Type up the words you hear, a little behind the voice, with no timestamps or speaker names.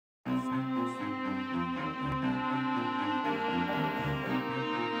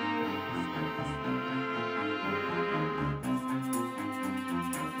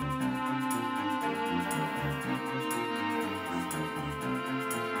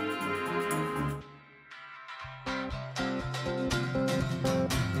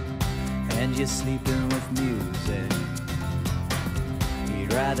you're sleeping with music.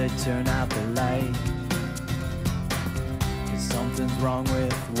 You'd rather turn out the light, 'cause something's wrong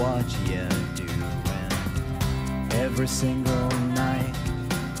with what you're doing every single night.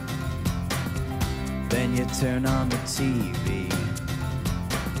 Then you turn on the TV,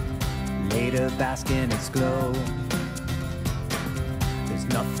 later bask in its glow. There's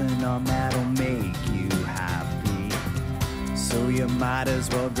nothing on that'll make you happy, so you might as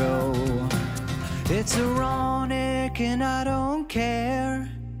well go. It's ironic and I don't care.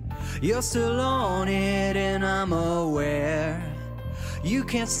 You're still on it and I'm aware. You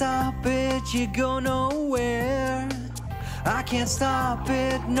can't stop it, you go nowhere. I can't stop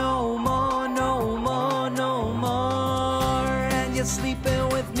it no more, no more, no more. And you're sleeping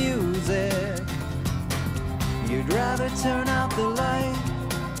with music. You'd rather turn out the light.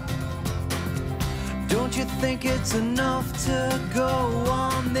 Don't you think it's enough to go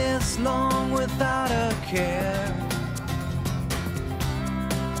on this long without a care?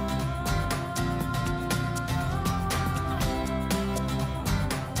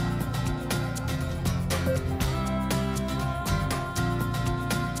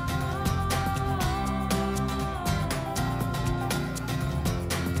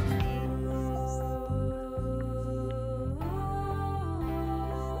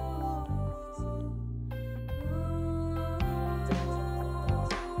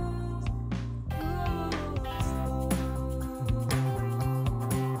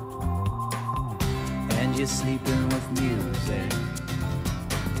 You're sleeping with music.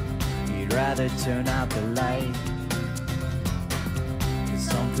 You'd rather turn out the light, 'cause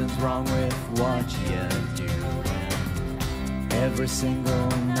something's wrong with what you're doing every single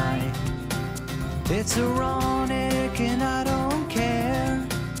night. It's ironic and I don't care.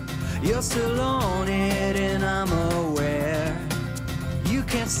 You're still on it and I'm aware. You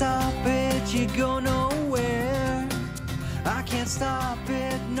can't stop it, you go nowhere. I can't stop it.